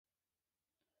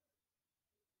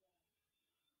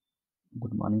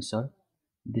Good morning, sir.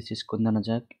 This is Kundan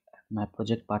Ajak, my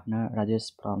project partner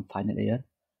Rajesh from final year,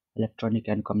 Electronic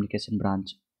and Communication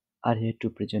branch, are here to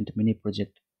present mini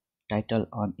project titled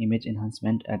on image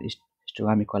enhancement and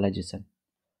histogram equalization.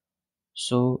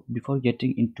 So before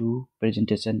getting into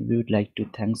presentation, we would like to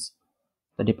thank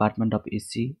the Department of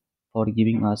EC for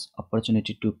giving us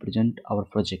opportunity to present our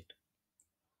project.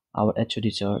 Our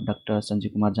HOD sir, Dr.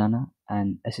 Sanjay Kumar Jana,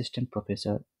 and Assistant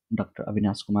Professor Dr.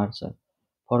 Avinash Kumar sir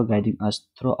for guiding us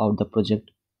throughout the project.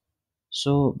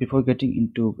 So before getting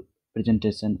into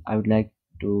presentation, I would like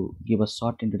to give a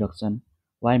short introduction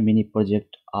why mini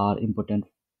projects are important.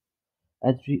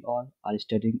 As we all are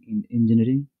studying in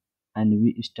engineering and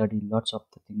we study lots of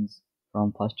the things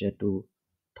from first year to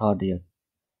third year.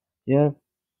 Here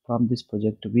from this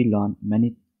project we learn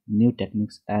many new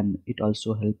techniques and it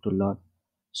also help to learn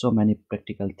so many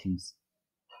practical things.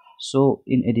 So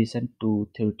in addition to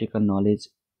theoretical knowledge,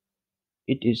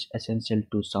 it is essential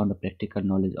to sound a practical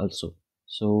knowledge also.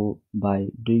 So by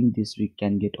doing this we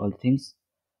can get all things.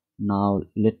 Now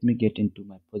let me get into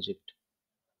my project.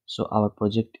 So our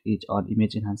project is on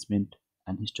image enhancement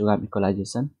and histogram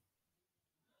equalization.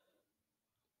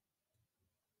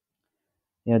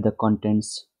 Here the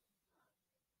contents: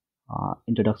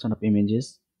 introduction of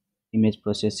images, image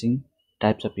processing,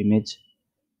 types of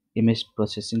image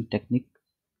processing technique,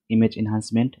 image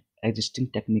enhancement, existing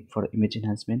technique for image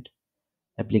enhancement,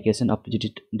 application of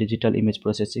digital image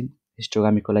processing,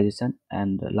 histogram equalization,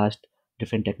 and the last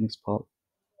different techniques for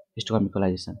histogram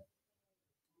equalization.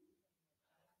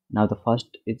 Now the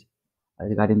first is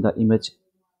regarding the image.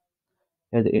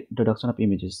 Here the introduction of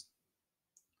images.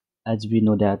 As we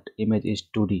know that image is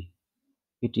 2D,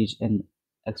 it is an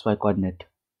XY coordinate.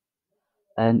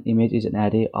 An image is an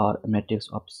array or a matrix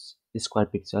of square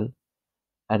pixel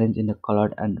arranged in the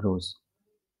colored and rows.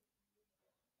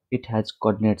 It has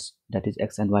coordinates, that is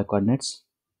x and y coordinates.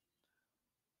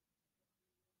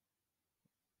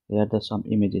 Here are the some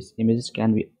images. Images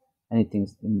can be anything.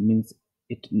 It means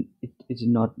it is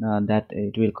not that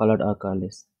it will colored or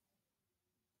colorless.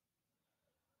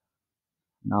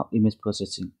 Now image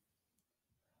processing.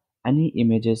 Any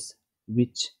images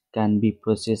which can be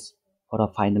processed for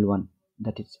a final one,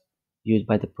 that is used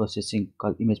by the processing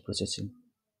called image processing.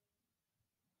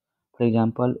 For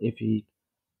example, if we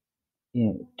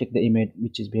take the image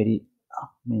which is very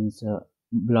means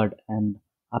blurred, and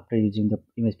after using the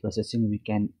image processing we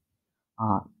can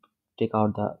uh, take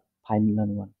out the final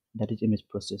one, that is image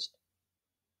processed.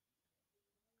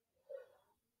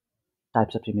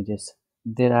 Types of images: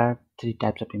 there are three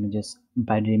types of images: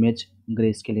 binary image,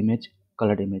 grayscale image,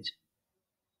 colored image.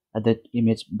 Other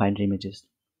image binary images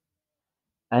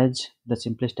as the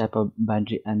simplest type of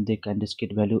binary, and they can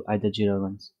discrete value either 0 or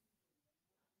 1s.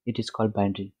 It is called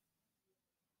binary.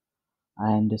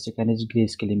 And the second is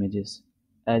grayscale images.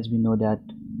 As we know that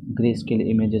grayscale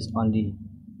images only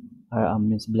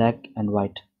means black and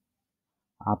white.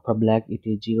 For black it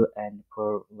is 0 and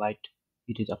for white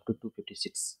it is up to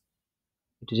 256.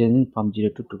 It is ranging from 0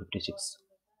 to 256.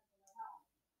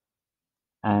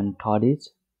 And third is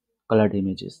colored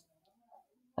images.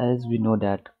 As we know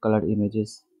that colored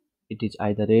images, it is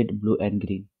either red, blue and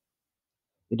green.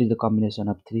 It is the combination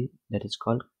of three that is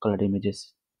called colored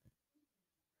images,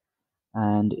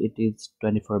 and it is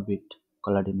 24-bit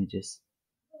colored images.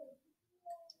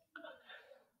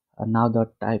 And now the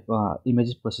type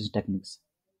images processing techniques.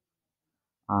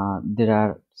 There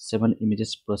are 7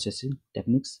 images processing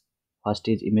techniques. First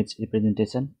is image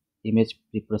representation, image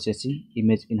preprocessing,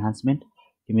 image enhancement,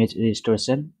 image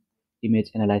restoration,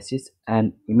 image analysis,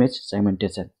 and image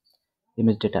segmentation.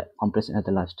 Image data compression at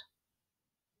the last.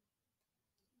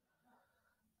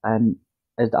 And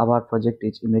as our project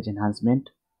is image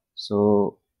enhancement,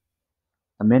 so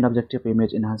the main objective of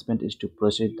image enhancement is to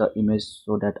process the image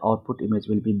so that output image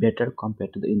will be better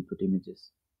compared to the input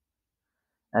images.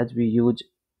 As we use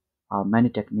many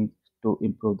techniques to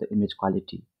improve the image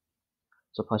quality.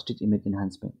 So first is image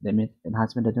enhancement. The image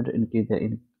enhancement does not increase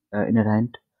the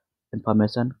inherent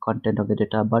information content of the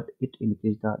data, but it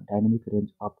increases the dynamic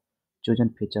range of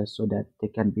chosen features so that they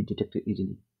can be detected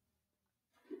easily.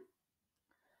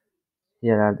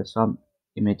 Here are the some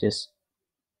images.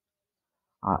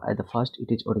 At the first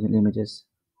it is original images,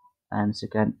 and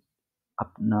second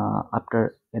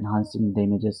after enhancing the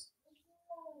images,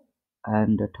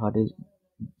 and the third is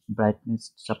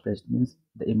brightness suppressed, means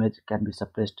the image can be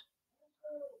suppressed,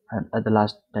 and at the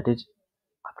last, that is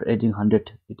after adding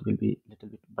 100 it will be little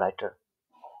bit brighter.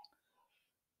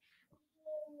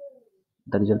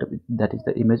 The result of it, that is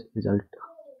the image result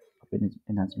of image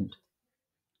enhancement.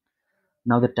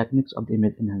 Now the techniques of the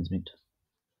image enhancement.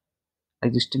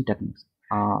 Existing techniques.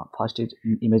 First is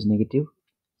image negative.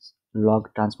 log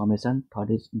transformation.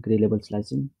 Third is gray label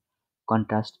slicing,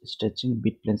 contrast stretching,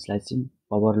 bit plane slicing,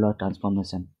 power law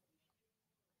transformation.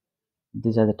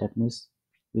 These are the techniques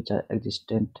which are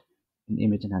existent in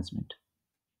image enhancement.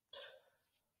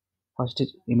 First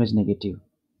is image negative.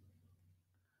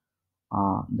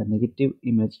 The negative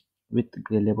image with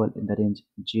gray label in the range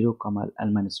 0,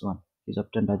 L minus 1 is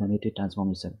obtained by the native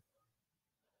transformation.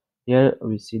 Here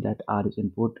we see that R is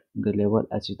input, gray label,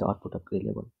 S is the output of gray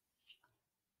label.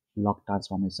 Log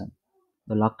transformation.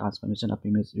 The log transformation of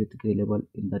image with gray label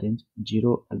in the range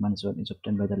 0, L minus 1 is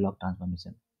obtained by the log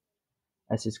transformation.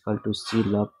 S is equal to C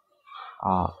log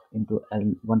R into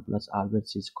L1 plus R, where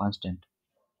C is constant.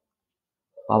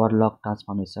 Power log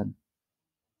transformation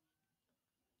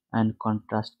and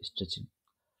contrast stretching.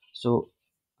 So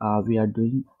we are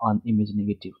doing on image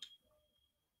negative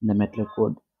in the MATLAB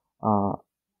code.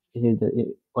 Here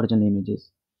the original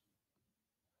images.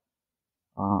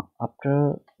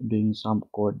 After doing some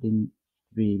coding,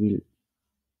 we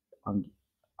will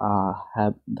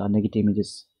have the negative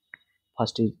images.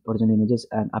 First is original images,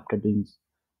 and after doing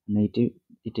native,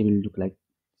 it will look like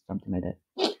something like that.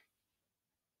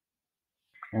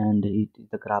 And it is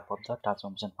the graph of the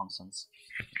transformation functions.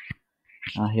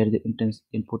 Here the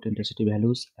input intensity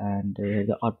values, and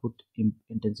the output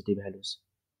intensity values.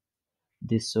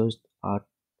 This shows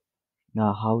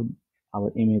how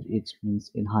our image is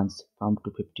means enhanced from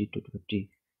 250 to 250.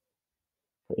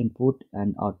 So input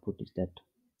and output is that.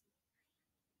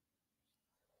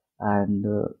 And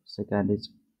second is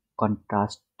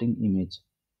contrasting image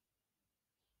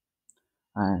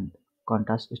and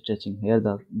contrast stretching. Here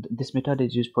this method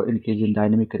is used for increasing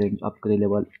dynamic range of gray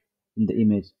level in the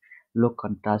image. Low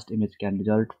contrast image can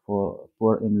result for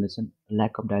poor emulation,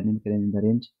 lack of dynamic range in the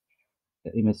range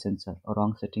image sensor, or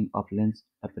wrong setting of lens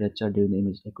aperture during the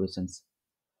image equations.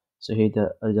 So here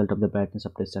the result of the brightness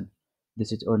suppression.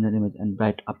 This is ordinary image, and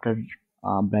bright after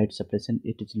bright suppression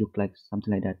it is look like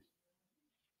something like that.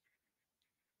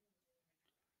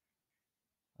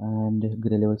 And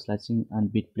gray level slicing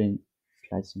and bit plane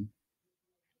slicing.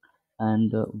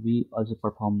 And we also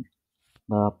perform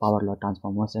the power law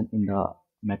transformation in the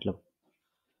MATLAB.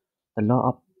 The law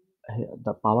of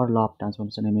the power law of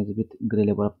transformation image with gray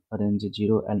level of range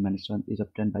 0 L minus 1 is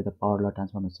obtained by the power law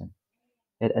transformation.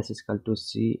 Here S is equal to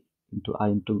C into I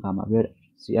into gamma, where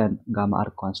C and gamma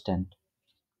are constant.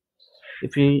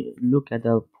 If we look at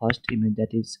the first image, that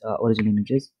is original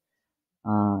images,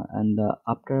 and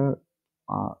after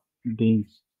uh, doing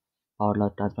power law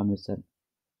transformation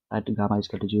at gamma is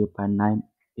equal to 0.9,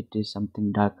 it is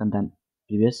something darker than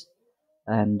previous.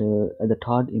 And at the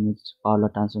third image power law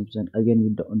transformation, again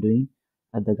we doing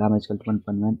at the gamma is equal to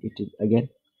 1.1, it is again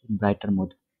in brighter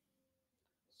mode.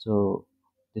 So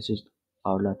this is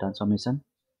power law transformation.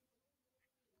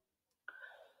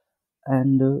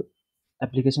 And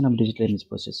application of digital image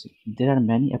processing. There are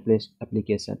many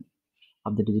applications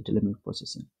of the digital image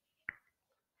processing.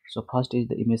 So first is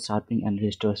the image sharpening and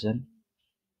restoration.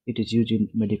 It is used in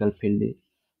medical field.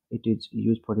 It is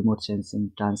used for remote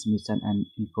sensing, transmission and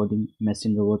encoding,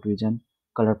 machine robot vision,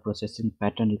 color processing,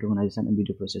 pattern recognition, and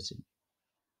video processing.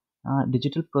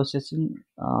 Digital processing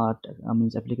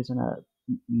means application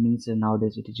means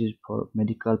nowadays it is used for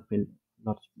medical field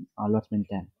lots many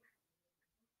times,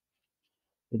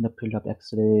 in the field of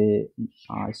X-ray,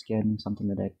 scanning, something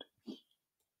like that.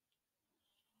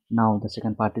 Now the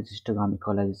second part is histogram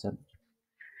equalization.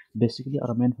 Basically,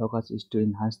 our main focus is to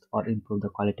enhance or improve the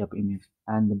quality of image,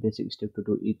 and the basic step to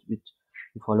do it, which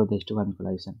we follow the histogram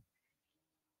equalization.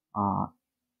 Uh,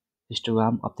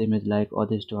 Histogram of the image, like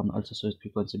other histogram, also shows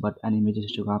frequency, but an image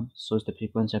histogram shows the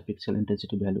frequency of pixel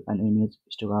intensity value. An image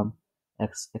histogram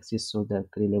x-axis shows the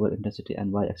gray level intensity,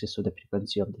 and y-axis shows the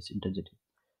frequency of this intensity.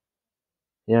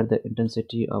 Here the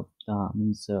intensity of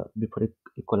means before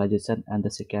equalization, and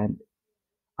the second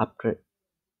after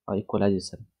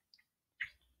equalization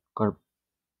curve.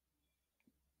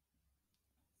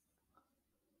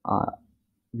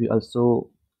 We also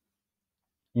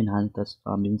enhance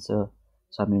the means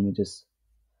some images.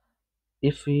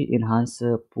 If we enhance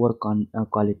poor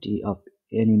quality of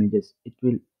any images, it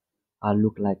will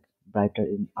look like brighter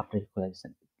in after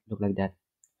equalization. Look like that.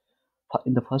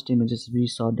 In the first images, we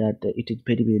saw that it is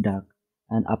very dark,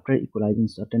 and after equalizing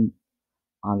certain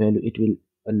value, it will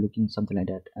looking something like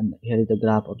that. And here is the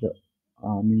graph of the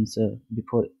means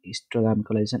before histogram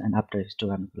equalization and after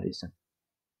histogram equalization.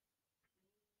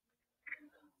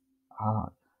 Uh,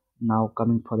 Now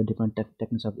coming for the different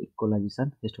techniques of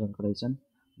equalization, histogram equalization.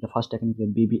 The first technique is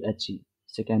BBHE,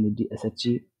 second is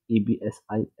DSHE,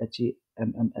 EBSIHE,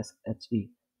 MMSHE,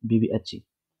 BBHE.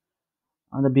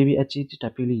 And the BBHE is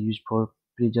typically used for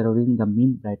preserving the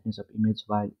mean brightness of image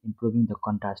while improving the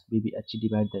contrast. BBH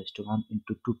divide the histogram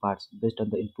into two parts based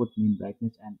on the input mean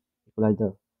brightness and equalize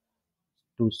the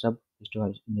two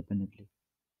sub-histograms independently.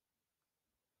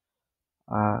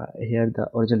 Here the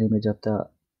original image of the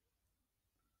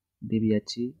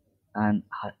BBH and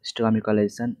histogram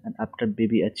equalization, and after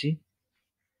BBH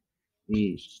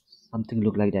we something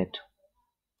look like that.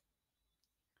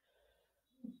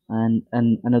 And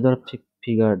another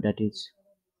figure that is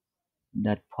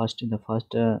that first in the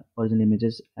first original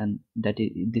images, and that is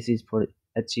this is for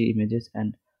HE images,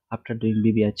 and after doing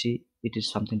BBHE it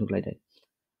is something look like that.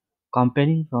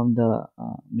 Comparing from the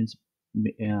means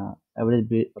average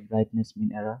brightness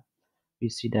mean error, we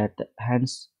see that the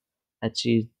hands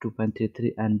HE is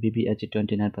 2.33 and BBHE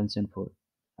 29.74,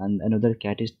 and another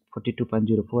cat is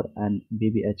 42.04 and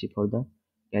BBHE for the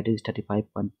cat is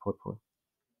 35.44.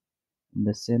 In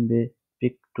the same way,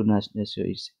 peak to noise ratio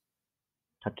is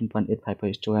 13.85 for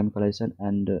histogram equalization,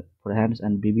 and for hands,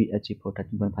 and BBHE for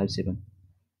 13.57,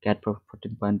 cat for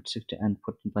 14.60 and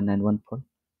 14.91 for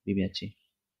BBHE.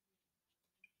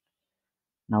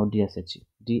 Now DSHE.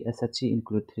 DSHE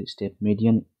include three-step: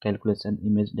 median calculation,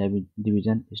 image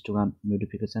division, histogram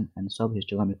modification, and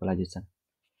sub-histogram equalization.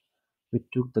 We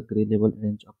took the gray level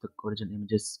range of the original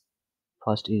images.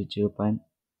 First is 0.0,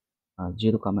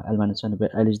 L minus 1,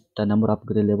 where L is the number of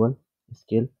gray level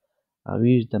scale.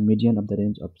 We use the median of the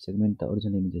range of segment the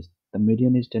original images. The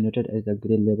median is denoted as the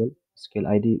gray level scale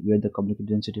ID, where the complete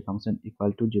density function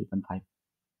equal to 0.5.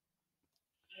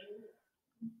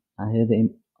 Here the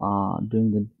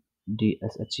doing the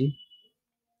DSHE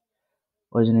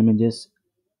original images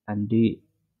and D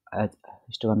as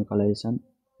histogram equalization,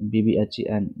 BBHE,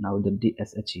 and now the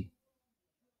DSHE.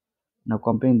 Now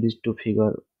comparing these two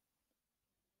figure,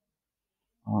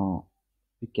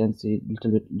 we can see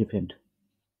little bit different.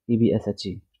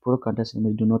 EBSHE. Poor contrast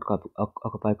image do not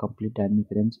occupy complete dynamic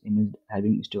range. Image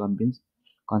having histogram bins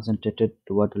concentrated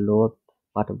toward the lower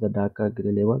part of the darker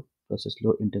gray level, process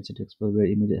low intensity exposure, where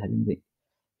image having the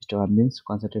histogram bins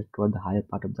concentrated toward the higher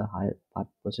part of the higher part,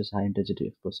 process high intensity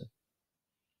exposure.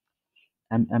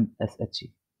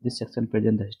 MMSHE. This section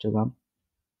presents the histogram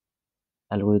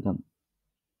algorithm.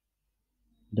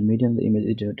 The median of the image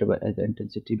is denoted by as the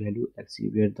intensity value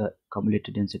Xe, where the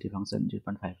cumulative density function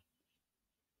 0.5.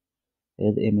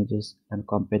 Here the images and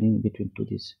comparing between two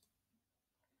these.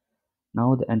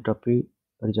 Now the entropy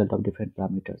result of different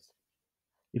parameters.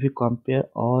 If you compare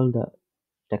all the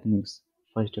techniques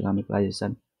for histogram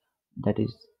equalization, that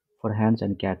is for hands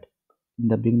and cat. In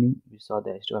the beginning, we saw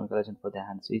the histogram equalization for the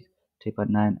hands is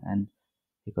 3.9 and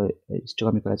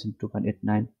histogram equalization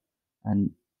 2.89,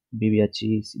 and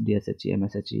BBHE, DSHE,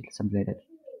 MSHE, something like that.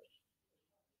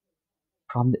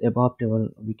 From the above table,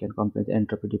 we can compare the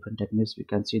entropy different techniques. We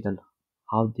can see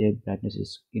how their brightness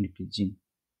is increasing.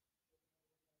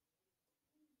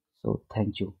 So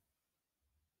thank you.